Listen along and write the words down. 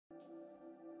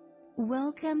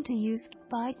Welcome to Use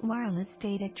Byte Wireless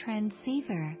Data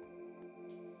Transceiver.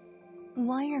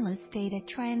 Wireless Data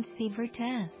Transceiver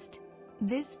Test.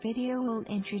 This video will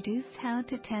introduce how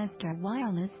to test our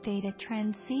wireless data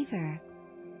transceiver.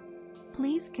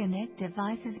 Please connect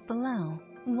devices below.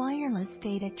 Wireless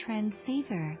data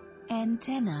transceiver,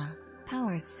 antenna,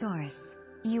 power source,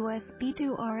 USB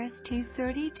to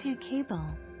RS-232 cable,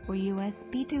 or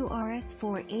USB to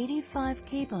RS-485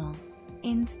 cable.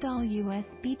 Install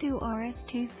USB to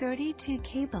RS-232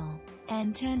 cable,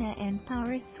 antenna and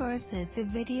power source as the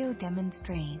video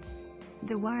demonstrates.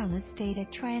 The wireless data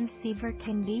transceiver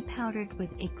can be powered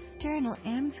with external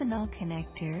amphenol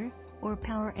connector or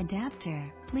power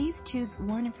adapter. Please choose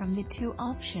one from the two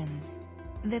options.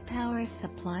 The power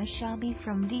supply shall be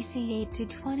from DC 8 to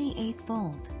 28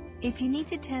 volt. If you need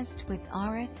to test with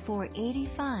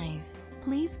RS-485,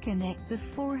 please connect the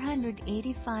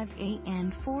 485A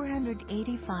and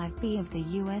 485B of the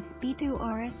USB to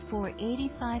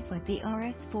RS-485 with the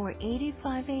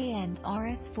RS-485A and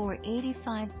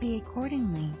RS-485B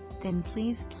accordingly. Then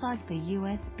please plug the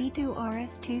USB to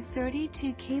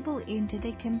RS-232 cable into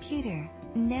the computer.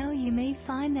 Now you may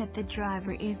find that the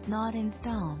driver is not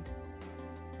installed.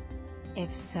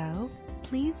 If so,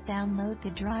 please download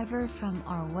the driver from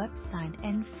our website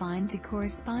and find the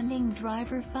corresponding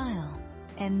driver file,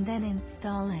 and then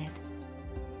install it.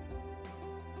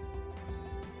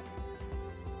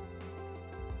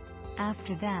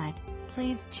 After that,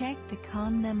 please check the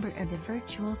COM number of the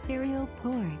virtual serial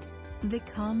port. The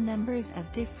COM numbers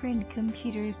of different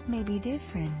computers may be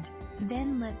different.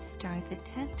 Then let's start the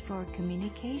test for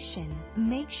communication.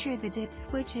 Make sure the dip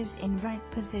switch is in right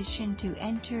position to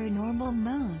enter normal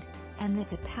mode, and that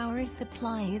the power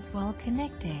supply is well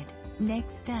connected.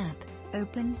 Next step,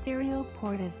 open Serial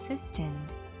Port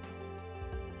Assistant.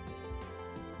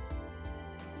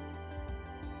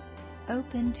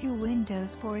 Open two windows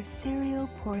for Serial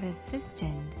Port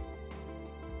Assistant.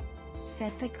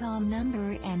 Set the COM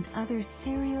number and other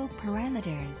serial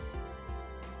parameters.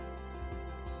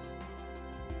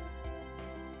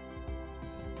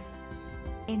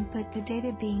 Input the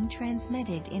data being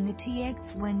transmitted in the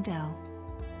TX window.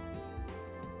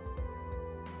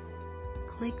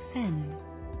 Click Send.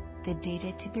 The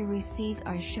data to be received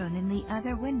are shown in the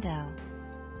other window.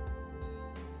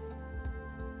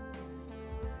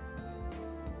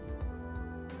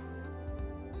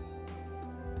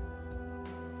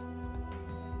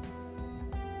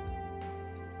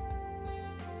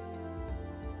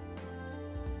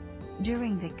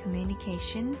 During the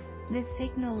communication, the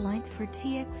signal light for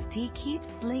TXT keeps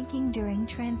blinking during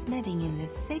transmitting and the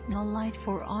signal light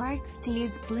for RXT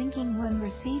is blinking when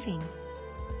receiving.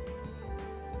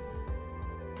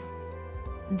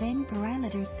 Then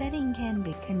parameter setting can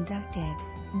be conducted.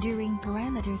 During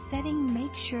parameter setting,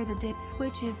 make sure the dip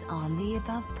switch is on the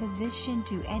above position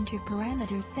to enter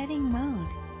parameter setting mode,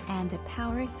 and the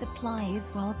power supply is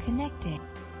well connected.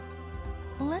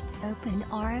 Let's open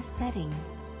RF setting.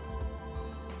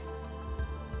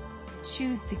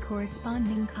 Choose the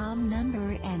corresponding COM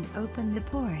number and open the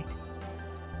port.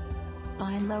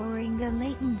 By lowering the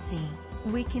latency,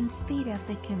 we can speed up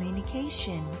the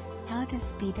communication. How to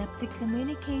speed up the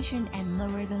communication and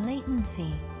lower the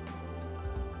latency?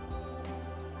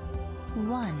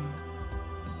 1.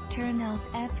 Turn off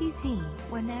FEC.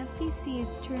 When FEC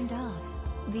is turned off,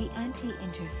 the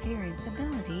anti-interference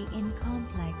ability in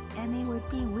complex MA would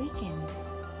be weakened.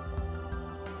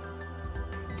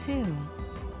 2.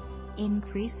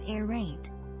 Increase air rate.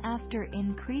 After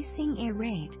increasing air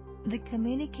rate, the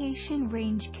communication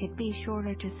range could be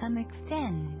shorter to some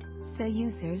extent, so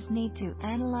users need to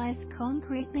analyze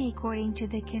concretely according to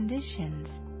the conditions.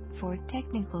 For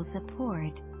technical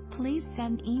support, please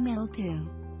send email to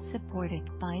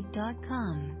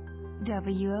support@byte.com.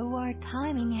 WOR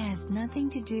timing has nothing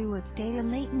to do with data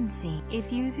latency. If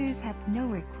users have no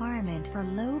requirement for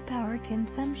low power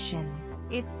consumption,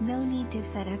 it's no need to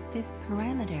set up this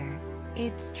parameter.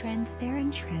 It's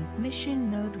transparent transmission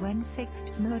mode when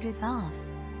fixed mode is off.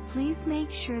 Please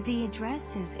make sure the address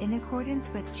is in accordance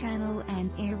with channel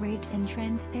and air rate and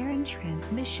transparent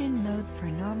transmission mode for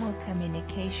normal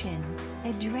communication.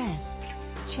 Address,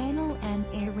 channel and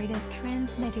air rate of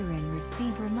transmitter and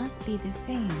receiver must be the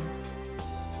same.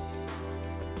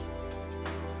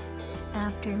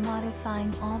 After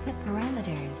modifying all the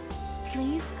parameters,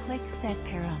 please click Set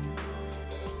Param.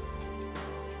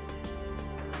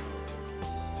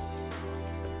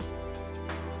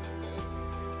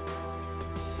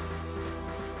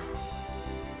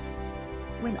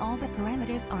 When all the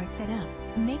parameters are set up,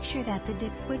 make sure that the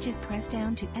dip switch is pressed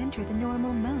down to enter the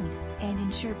normal mode, and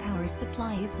ensure power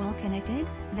supply is well connected,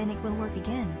 then it will work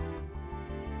again.